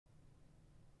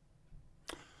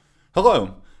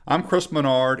Hello, I'm Chris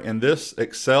Menard. In this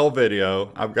Excel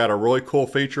video, I've got a really cool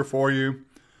feature for you.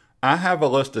 I have a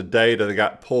list of data that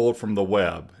got pulled from the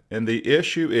web, and the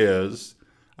issue is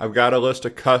I've got a list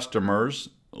of customers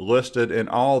listed in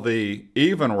all the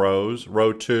even rows,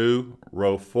 row 2,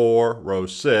 row 4, row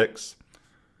 6,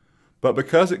 but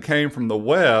because it came from the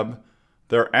web,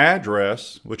 their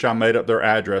address, which I made up their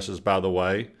addresses by the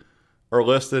way, are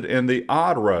listed in the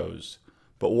odd rows.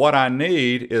 But what I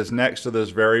need is next to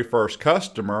this very first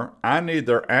customer, I need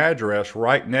their address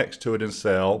right next to it in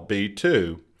cell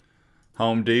B2.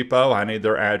 Home Depot, I need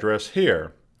their address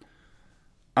here.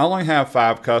 I only have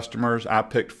 5 customers. I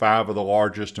picked 5 of the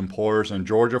largest employers in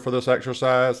Georgia for this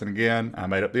exercise. And again, I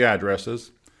made up the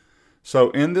addresses. So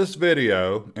in this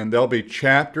video, and there'll be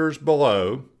chapters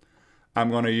below, I'm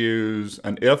going to use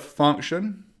an if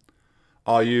function.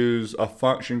 I'll use a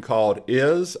function called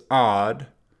ISODD,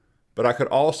 but I could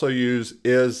also use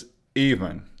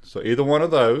ISEVEN. So either one of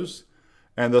those.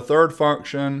 And the third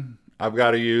function I've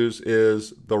got to use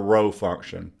is the row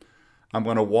function. I'm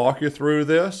going to walk you through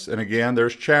this. And again,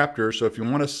 there's chapters. So if you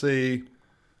want to see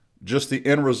just the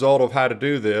end result of how to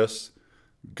do this,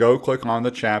 go click on the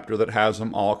chapter that has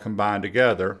them all combined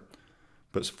together.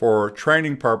 But for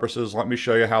training purposes, let me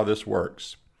show you how this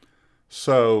works.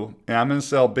 So I'm in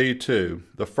cell B2.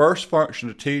 The first function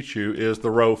to teach you is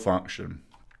the row function.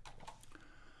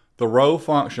 The row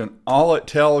function, all it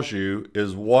tells you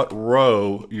is what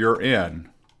row you're in.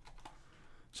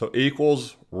 So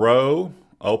equals row,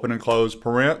 open and close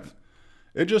parenth.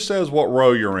 It just says what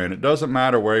row you're in. It doesn't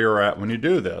matter where you're at when you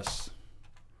do this.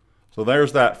 So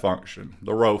there's that function,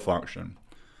 the row function.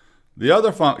 The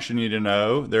other function you need to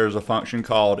know, there's a function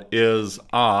called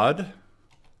ISODD,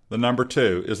 the number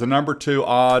 2. Is the number 2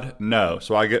 odd? No,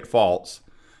 so I get false.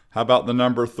 How about the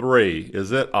number 3?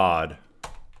 Is it odd?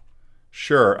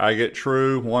 Sure, I get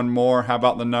true. One more. How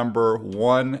about the number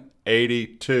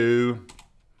 182?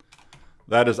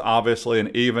 That is obviously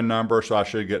an even number, so I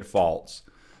should get false.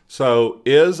 So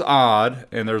is odd,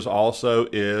 and there's also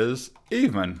is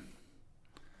even.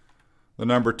 The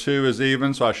number 2 is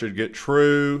even, so I should get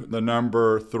true. The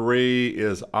number 3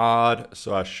 is odd,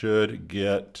 so I should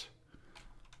get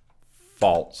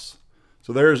false.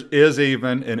 So there's is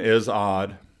even and is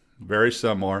odd. Very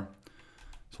similar.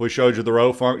 So we showed you the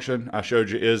row function. I showed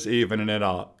you is even and it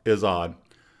is odd.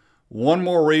 One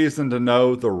more reason to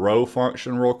know the row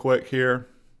function real quick here.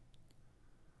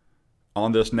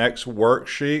 On this next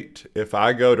worksheet, if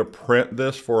I go to print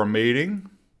this for a meeting,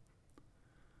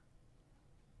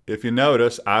 if you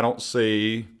notice, I don't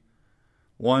see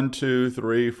 1, 2,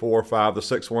 3, 4, 5. The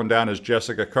 6th one down is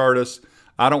Jessica Curtis.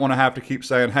 I don't want to have to keep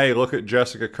saying, hey, look at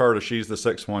Jessica Curtis. She's the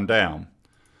 6th one down.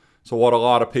 So what a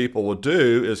lot of people will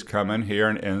do is come in here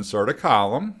and insert a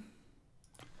column.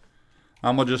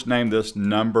 I'm going to just name this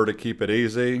number to keep it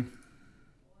easy.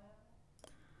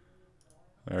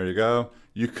 There you go.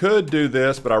 You could do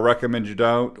this, but I recommend you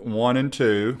don't. 1 and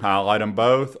 2, highlight them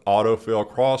both, autofill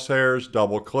crosshairs,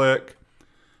 double click.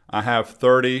 I have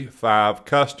 35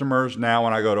 customers. Now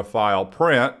when I go to File,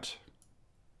 Print,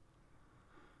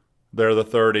 they're the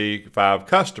 35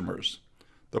 customers.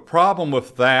 The problem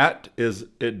with that is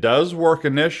it does work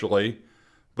initially,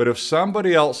 but if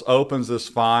somebody else opens this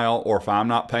file, or if I'm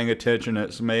not paying attention,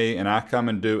 it's me, and I come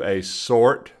and do a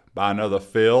sort by another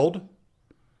field,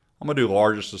 I'm going to do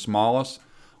largest to smallest.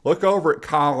 Look over at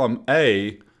column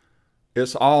A,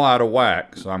 it's all out of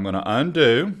whack. So I'm going to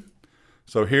undo.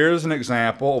 So here's an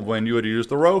example of when you would use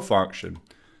the row function.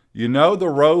 You know the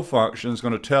row function is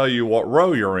going to tell you what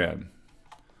row you're in.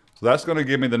 So that's going to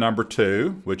give me the number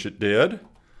 2, which it did.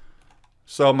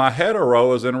 So my header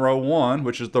row is in row 1,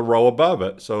 which is the row above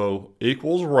it. So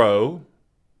equals row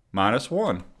minus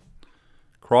 1.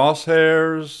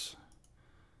 Crosshairs,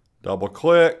 double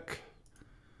click,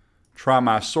 try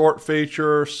my sort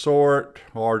feature, sort,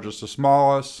 largest to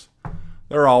smallest.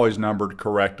 They're always numbered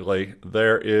correctly.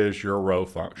 There is your row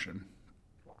function.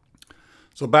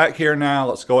 So back here now,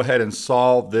 let's go ahead and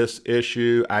solve this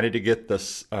issue. I need to get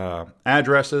the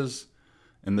addresses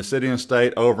in the city and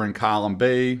state over in column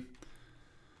B.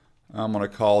 I'm going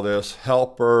to call this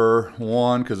helper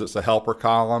 1 because it's a helper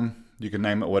column. You can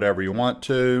name it whatever you want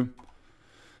to.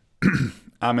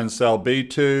 I'm in cell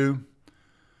B2.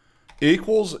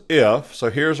 Equals if, so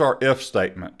here's our if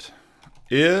statement.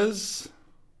 Is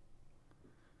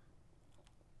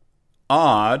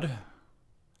odd,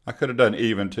 I could have done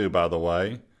even too, by the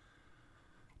way.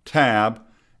 Tab.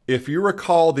 If you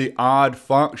recall, the odd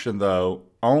function, though,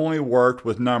 only worked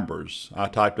with numbers. I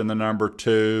typed in the number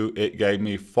 2. It gave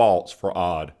me false for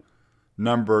odd.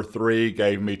 Number 3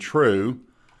 gave me true.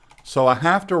 So I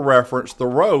have to reference the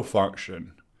row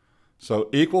function. So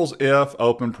equals if,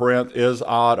 open parenth, is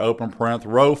odd, open parenth,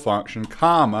 row function,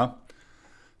 comma.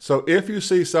 So if you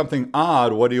see something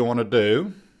odd, what do you want to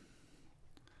do?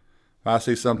 If I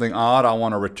see something odd, I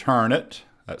want to return it.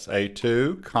 That's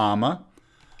A2, comma.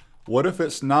 What if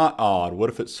it's not odd?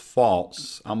 What if it's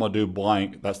false? I'm going to do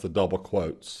blank. That's the double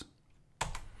quotes.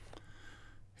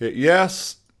 Hit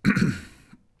yes.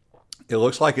 It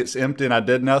looks like it's empty and I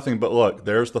did nothing, but look,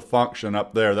 there's the function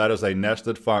up there. That is a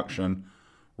nested function.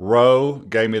 Row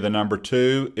gave me the number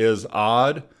 2 is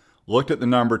odd. Looked at the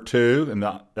number 2 and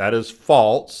that is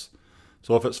false.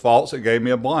 So if it's false, it gave me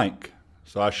a blank.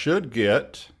 So I should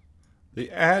get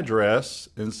the address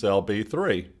in cell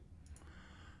B3.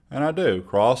 And I do.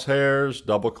 Crosshairs,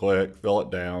 double click, fill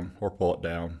it down or pull it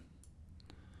down.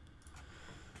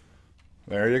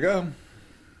 There you go.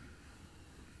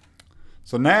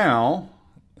 So now,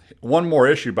 one more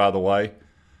issue, by the way.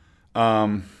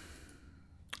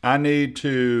 I need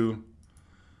to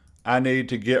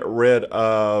get rid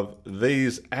of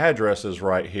these addresses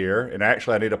right here. And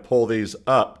actually, I need to pull these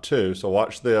up too. So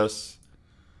watch this.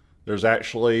 There's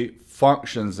actually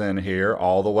functions in here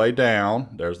all the way down.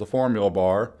 There's the formula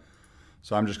bar.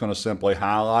 So I'm just going to simply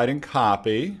highlight and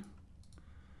copy.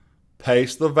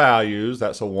 Paste the values.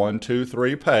 That's a 1, 2,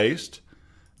 3 paste.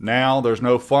 Now there's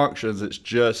no functions, it's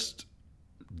just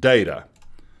data.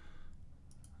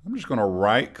 I'm just going to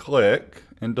right click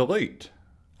and delete.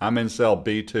 I'm in cell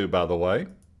B2, by the way.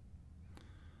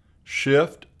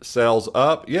 Shift cells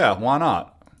up, yeah, why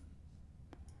not?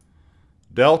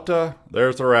 Delta,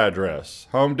 there's their address.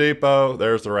 Home Depot,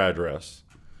 there's their address.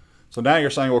 So now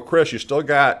you're saying, well, Chris, you still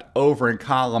got over in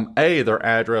column A their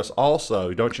address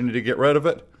also. Don't you need to get rid of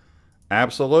it?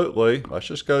 Absolutely. Let's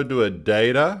just go do a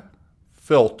data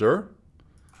filter.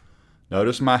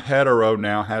 Notice my header row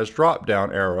now has drop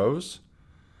down arrows.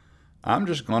 I'm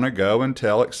just going to go and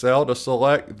tell Excel to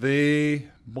select the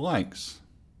blanks.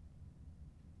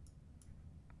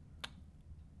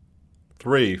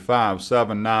 3, 5,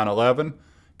 7, 9, 11. In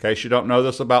case you don't know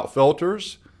this about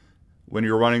filters, when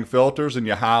you're running filters and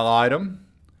you highlight them,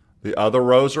 the other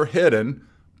rows are hidden,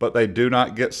 but they do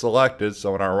not get selected.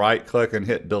 So when I right click and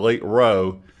hit delete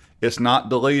row, it's not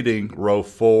deleting row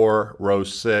 4, row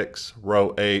 6,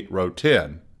 row 8, row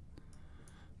 10.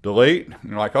 Delete, and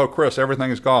you're like, oh, Chris,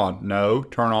 everything is gone. No,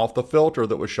 turn off the filter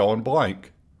that was showing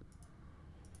blank.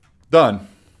 Done.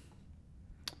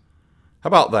 How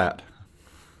about that?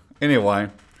 Anyway,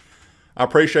 I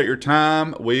appreciate your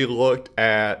time. We looked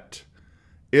at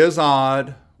is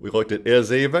odd. We looked at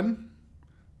is even.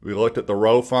 We looked at the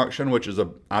row function, which is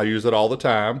I use it all the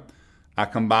time. I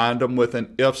combined them with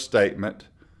an if statement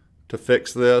to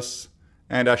fix this,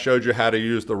 and I showed you how to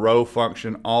use the row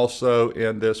function also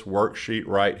in this worksheet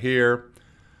right here.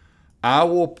 I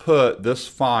will put this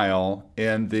file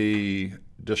in the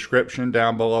description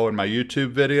down below in my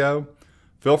YouTube video.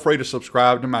 Feel free to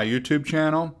subscribe to my YouTube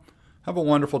channel. Have a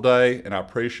wonderful day, and I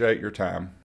appreciate your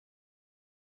time.